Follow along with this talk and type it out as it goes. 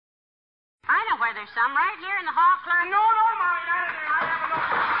I know where there's some, right here in the hall clerk. No, Molly, not in there. I have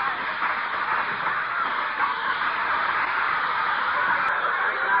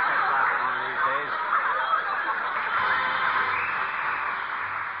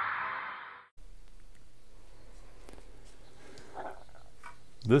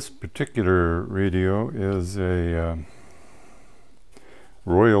This particular radio is a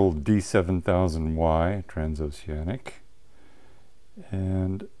Royal D7000Y TransOceanic,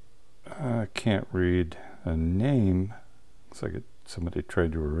 and I can't read a name. Looks like somebody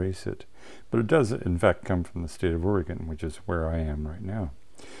tried to erase it, but it does in fact come from the state of Oregon, which is where I am right now.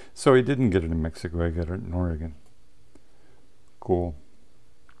 So I didn't get it in Mexico, I got it in Oregon. Cool.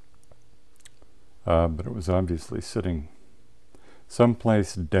 But it was obviously sitting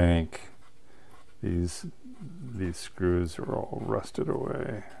someplace dank. These screws are all rusted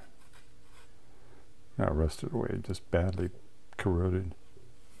away. Not rusted away, just badly corroded.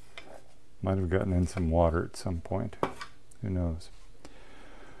 Might have gotten in some water at some point. Who knows?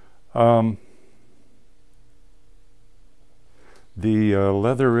 The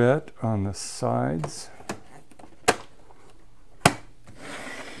leatherette on the sides,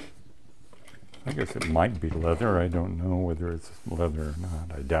 I guess it might be leather. I don't know whether it's leather or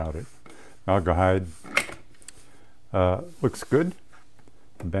not. I doubt it. Alcohide looks good.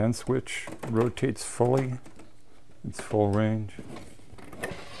 The band switch rotates fully. It's full range.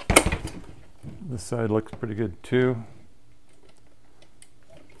 This side looks pretty good too.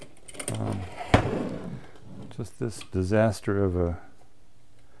 Just this disaster of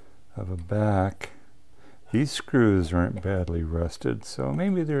a back. These screws aren't badly rusted, so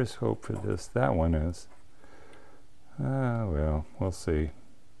maybe there's hope for this. That one is. Well, we'll see.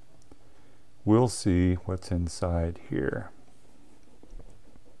 We'll see what's inside here.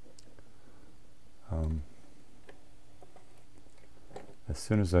 As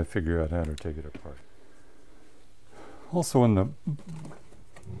soon as I figure out how to take it apart. Also on the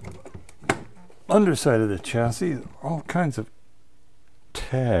underside of the chassis, all kinds of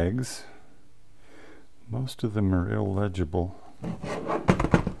tags. Most of them are illegible.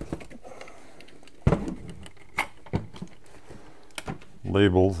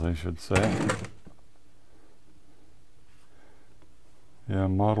 Labels, I should say. Yeah,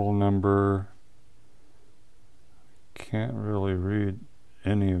 model number. Can't really read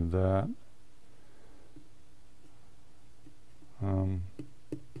any of that.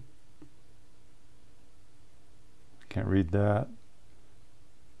 Can't read that.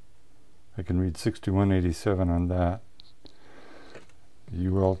 I can read 6187 on that.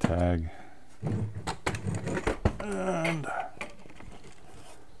 UL tag. And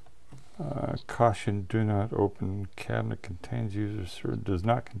caution, do not open. Cabinet contains does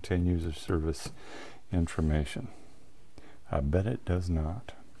not contain user service information. I bet it does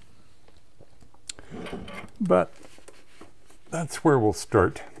not. But that's where we'll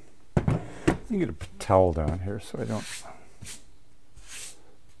start. You get a towel down here so I don't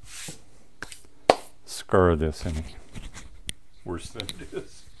scar this any worse than it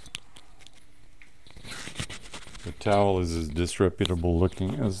is. The towel is as disreputable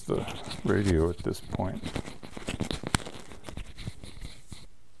looking as the radio at this point.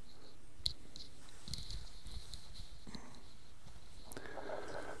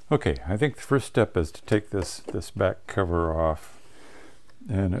 Okay, I think the first step is to take this back cover off,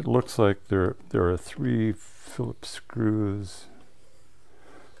 and it looks like there are 3 Phillips screws.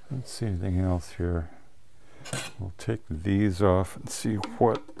 I don't see anything else here. We'll take these off and see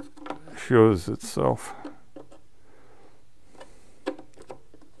what shows itself.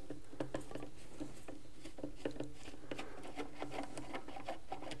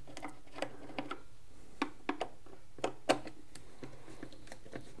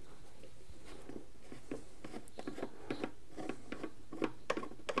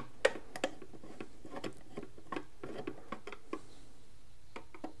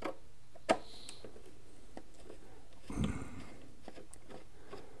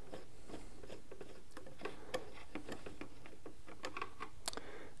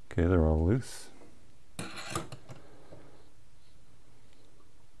 Okay, they're all loose.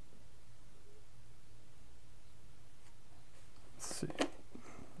 Let's see.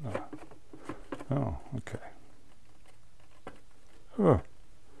 Oh, okay.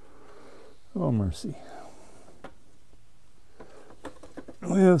 Oh, mercy.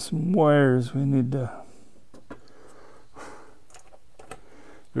 We have some wires we need to...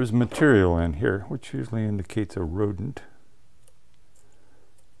 There's material in here, which usually indicates a rodent.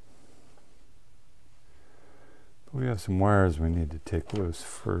 We have some wires we need to take loose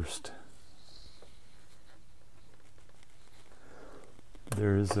first.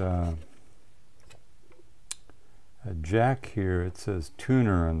 There's a jack here. It says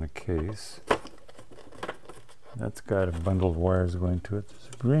tuner on the case. That's got a bundle of wires going to it. There's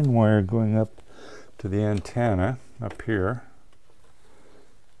a green wire going up to the antenna up here.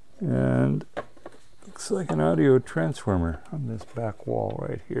 And looks like an audio transformer on this back wall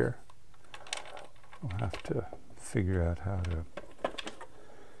right here. We'll have to figure out how to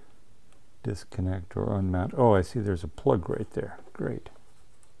disconnect or unmount. Oh, I see there's a plug right there. Great.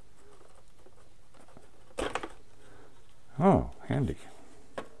 Oh, handy.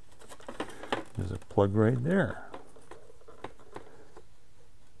 There's a plug right there.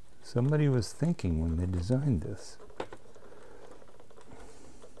 Somebody was thinking when they designed this.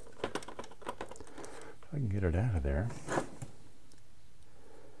 If I can get it out of there.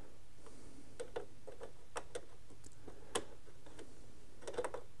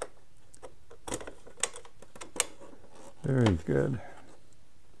 Very good.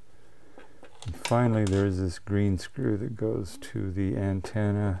 And finally, there's this green screw that goes to the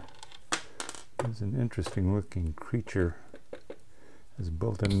antenna. There's an interesting looking creature. Has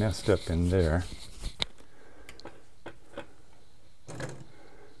built a nest up in there.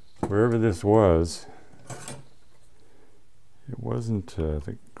 Wherever this was, it wasn't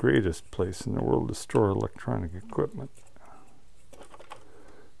the greatest place in the world to store electronic equipment.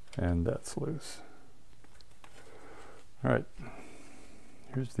 And that's loose. All right,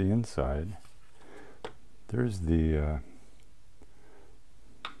 here's the inside. There's the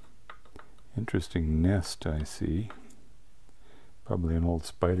interesting nest I see. Probably an old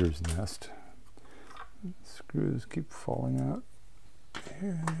spider's nest. Screws keep falling out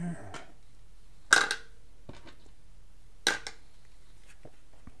here and there.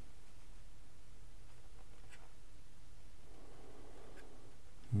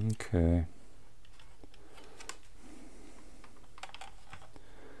 Okay.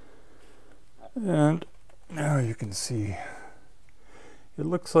 And now you can see it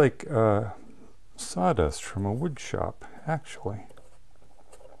looks like sawdust from a wood shop, actually.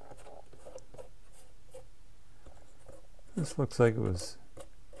 This looks like it was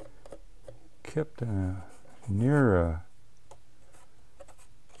kept near a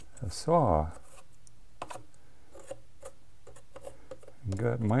saw and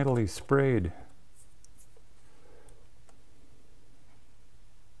got mightily sprayed.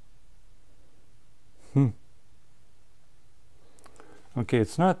 Okay,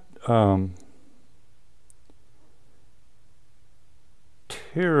 it's not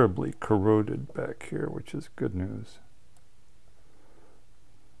terribly corroded back here, which is good news.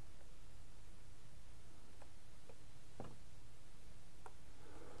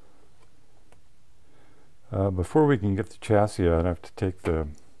 Before we can get the chassis out, I have to take the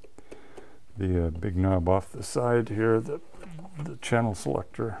big knob off the side here, the channel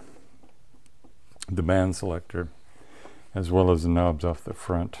selector, the band selector, as well as the knobs off the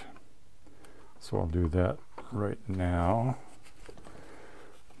front. So I'll do that right now.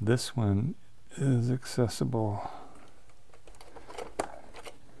 This one is accessible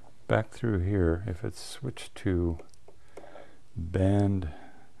back through here if it's switched to band,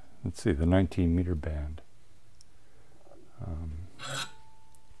 let's see, the 19 meter band.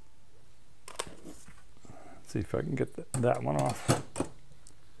 Let's see if I can get that one off.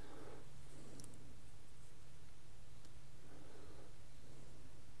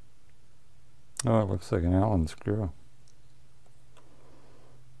 Oh, it looks like an Allen screw.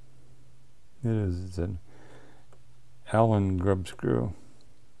 It is. It's an Allen grub screw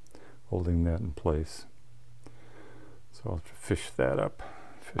holding that in place. So I'll have to fish that up.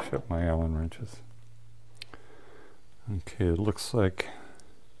 Fish up my Allen wrenches. Okay, it looks like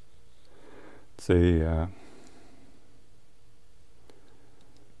it's a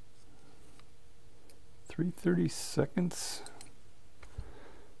 3/32.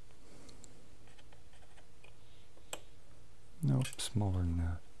 Nope, smaller than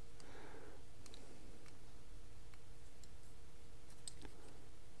that.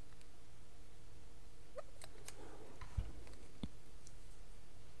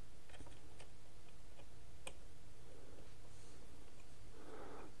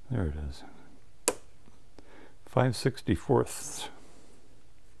 There it is. 5/64.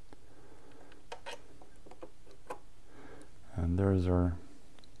 And there's our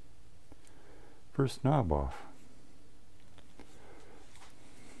first knob off.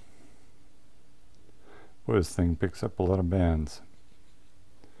 Boy, this thing picks up a lot of bands.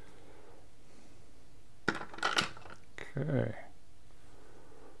 Okay.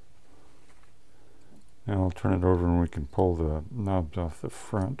 Now I'll turn it over and we can pull the knobs off the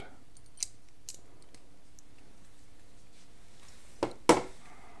front.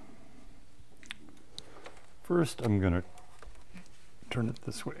 first I'm going to turn it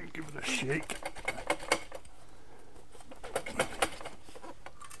this way and give it a shake.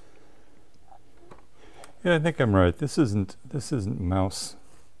 Yeah, I think I'm right. This isn't mouse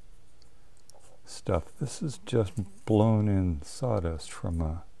stuff. This is just blown in sawdust from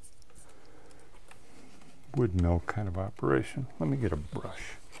a wood mill kind of operation. Let me get a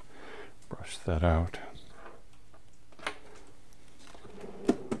brush that out.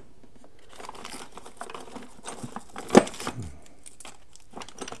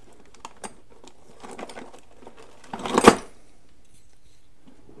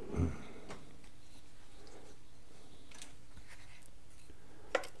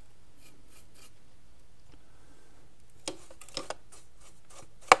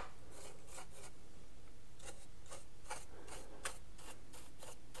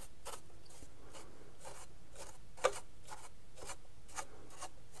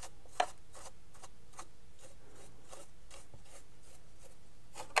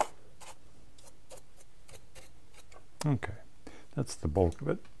 Okay, that's the bulk of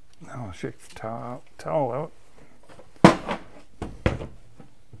it. Now I'll shake the towel out.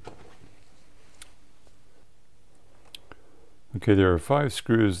 Okay, there are 5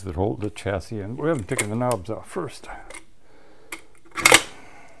 screws that hold the chassis in. We haven't taken the knobs off first.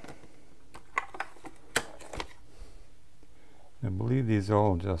 I believe these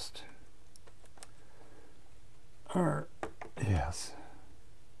all just are, yes,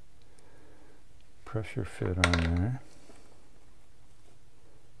 pressure fit on there.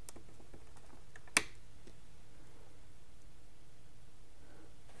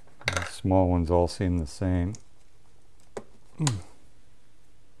 The small ones all seem the same.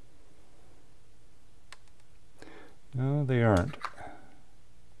 No, they aren't.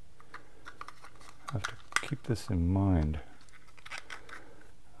 I have to keep this in mind.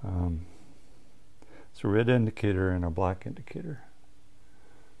 It's a red indicator and a black indicator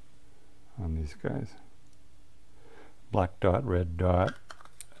on these guys. Black dot, red dot,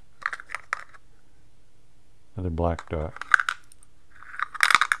 another black dot.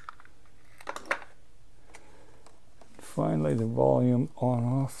 Finally, the volume on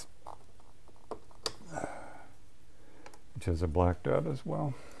off, which has a black dot as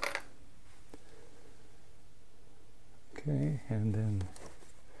well. Okay, and then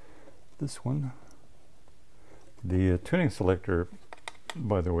this one. The tuning selector,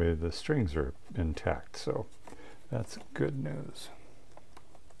 by the way, the strings are intact, so that's good news.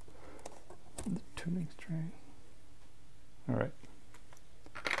 The tuning string. All right.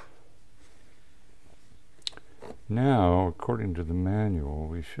 Now, according to the manual,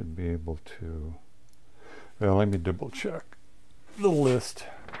 we should be able to, well, let me double check the list,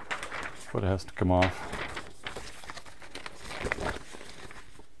 what has to come off.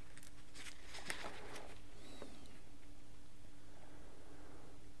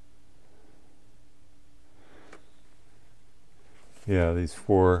 Yeah, these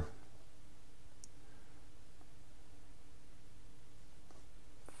four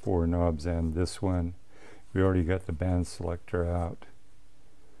knobs and this one. We already got the band selector out.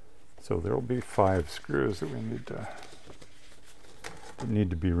 So there will be 5 screws that we need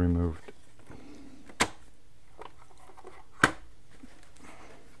to be removed.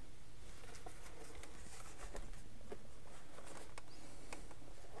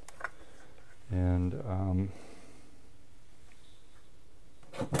 And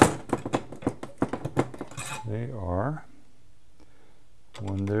they are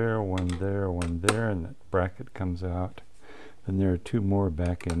one there, one there, one there, and that bracket comes out. Then there are 2 more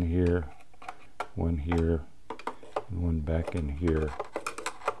back in here, one here, and one back in here,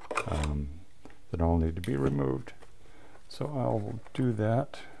 that all need to be removed. So I'll do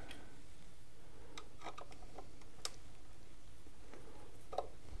that.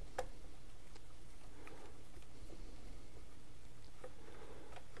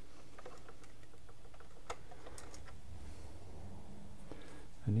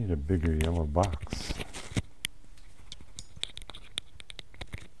 I need a bigger yellow box.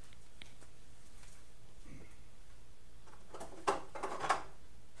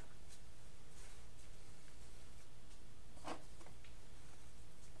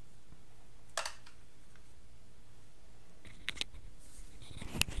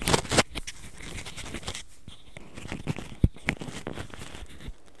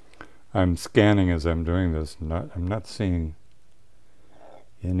 I'm scanning as I'm doing this. I'm not seeing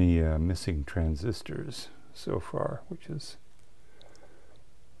any missing transistors so far, which is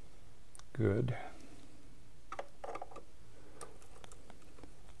good.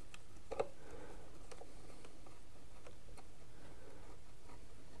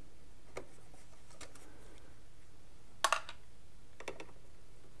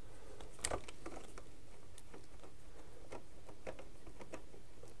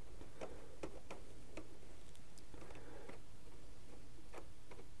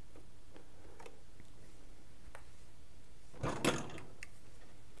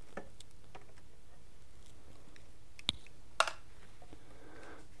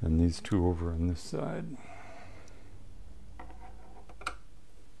 these two over on this side.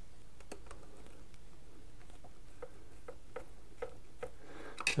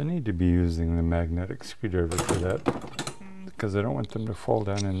 I need to be using the magnetic screwdriver for that because I don't want them to fall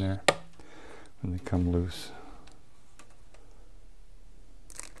down in there when they come loose.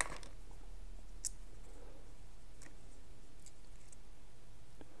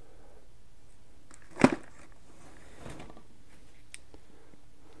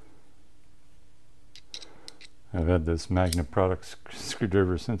 I've had this Magna product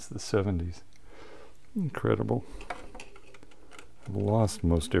screwdriver since the 70s. Incredible. I've lost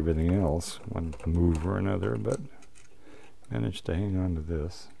most everything else, one move or another, but managed to hang on to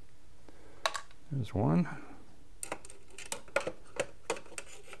this. There's one.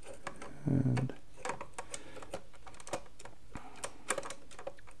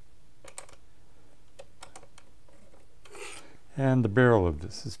 And the barrel of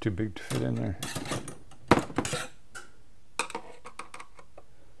this is too big to fit in there.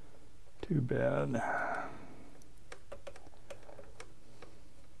 Too bad.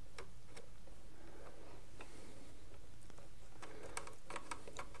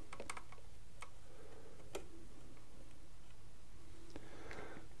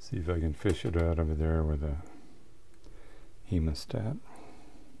 See if I can fish it out over there with a hemostat.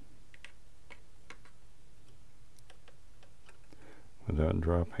 Without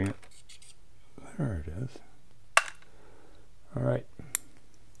dropping it. There it is. All right.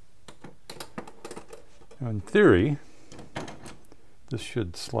 Now in theory, this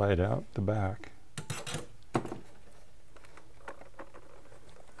should slide out the back.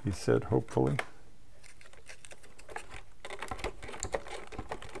 He said, hopefully.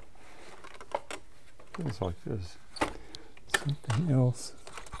 Feels like there's something else.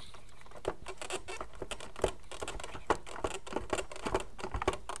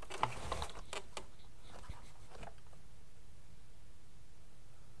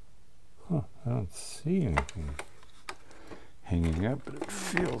 Huh, I don't see anything hanging up, but it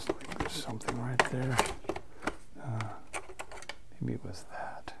feels like there's something right there. Maybe it was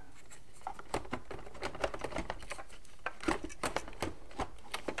that.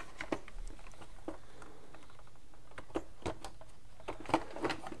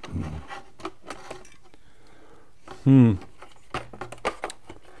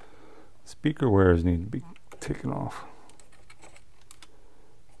 Speaker wires need to be taken off.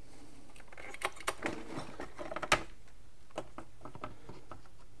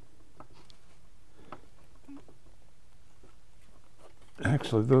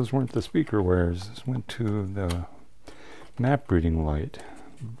 Actually, those weren't the speaker wires. This went to the map reading light.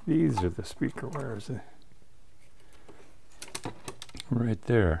 These are the speaker wires. Right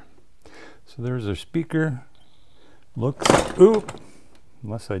there. So there's our speaker. Looks, oop,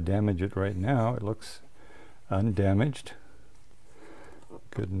 unless I damage it right now, it looks undamaged.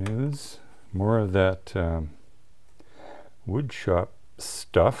 Good news. More of that wood shop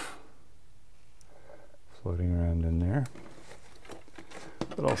stuff floating around in there.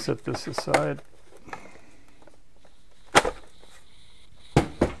 But I'll set this aside.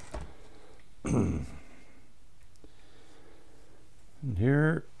 And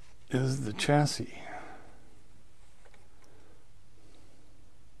here is the chassis.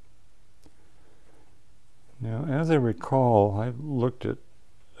 Now, as I recall, I looked at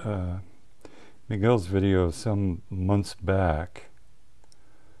Miguel's video some months back,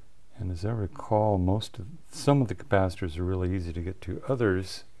 and as I recall, some of the capacitors are really easy to get to.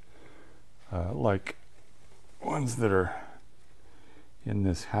 Others, like ones that are in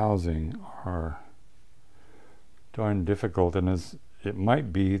this housing, are darn difficult, and as it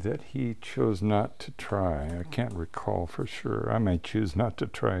might be that he chose not to try. I can't recall for sure. I might choose not to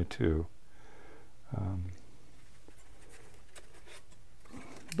try too.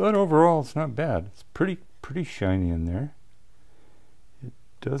 But overall, it's not bad. It's pretty shiny in there. It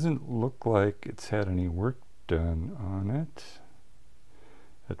doesn't look like it's had any work done on it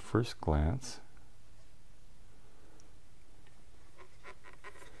at first glance.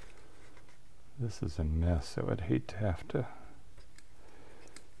 This is a mess. I would hate to have to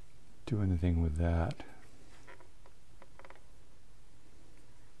do anything with that.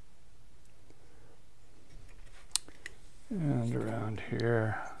 And around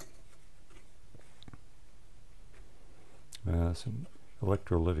here, some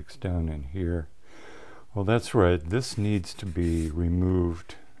electrolytics down in here. Well, that's right. This needs to be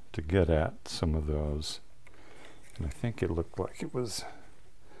removed to get at some of those. And I think it looked like it was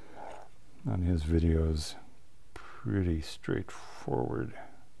on his videos pretty straightforward.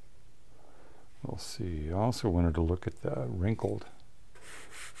 We'll see. I also wanted to look at the wrinkled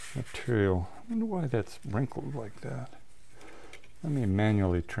material. I wonder why that's wrinkled like that. Let me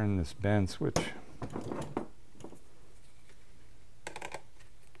manually turn this band switch.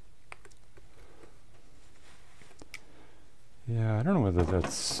 Yeah, I don't know whether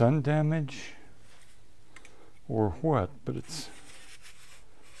that's sun damage or what, but it's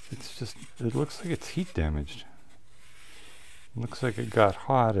just, it looks like it's heat damaged. It looks like it got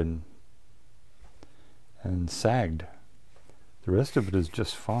hot and sagged. The rest of it is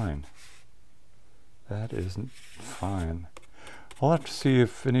just fine. That isn't fine. I'll have to see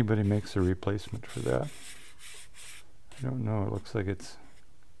if anybody makes a replacement for that. I don't know, it looks like it's...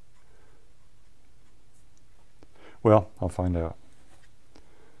 Well, I'll find out.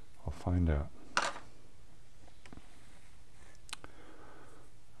 I'll find out.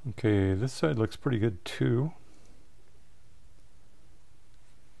 Okay, this side looks pretty good too.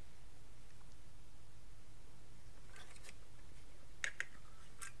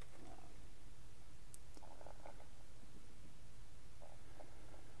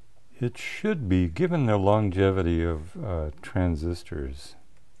 It should be, given the longevity of transistors.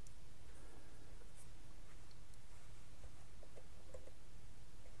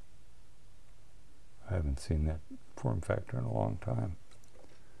 I haven't seen that form factor in a long time.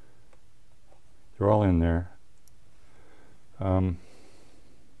 They're all in there. We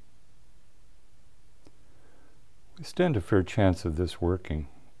stand a fair chance of this working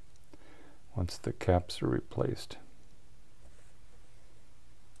once the caps are replaced.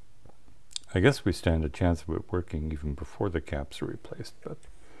 I guess we stand a chance of it working even before the caps are replaced, but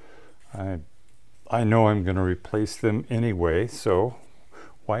I know I'm going to replace them anyway, so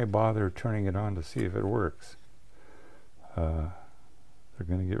why bother turning it on to see if it works? They're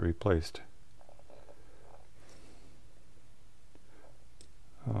going to get replaced.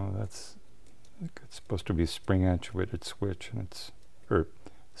 Oh, it's supposed to be spring actuated switch, and it's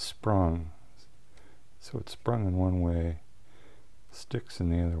sprung. So it's sprung in one way, sticks in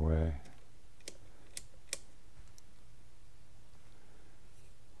the other way.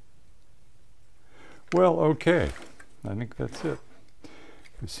 Well, okay. I think that's it.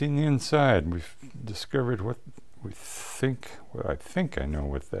 We've seen the inside. We've discovered what we think. Well, I think I know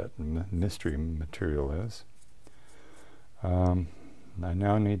what that mystery material is. I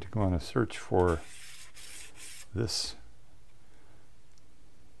now need to go on a search for this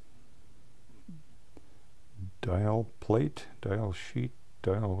dial plate, dial sheet,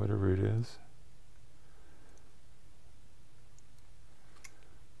 dial whatever it is.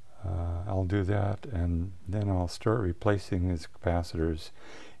 I'll do that, and then I'll start replacing these capacitors,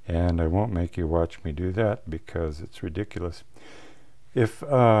 and I won't make you watch me do that because it's ridiculous. If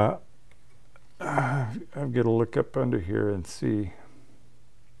I've got to look up under here and see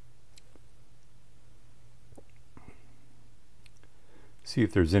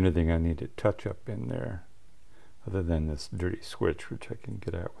if there's anything I need to touch up in there other than this dirty switch, which I can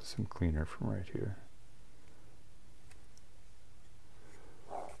get out with some cleaner from right here.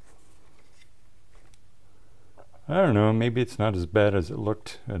 I don't know, maybe it's not as bad as it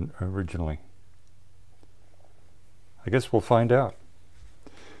looked originally. I guess we'll find out.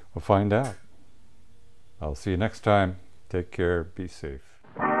 We'll find out. I'll see you next time. Take care, be safe.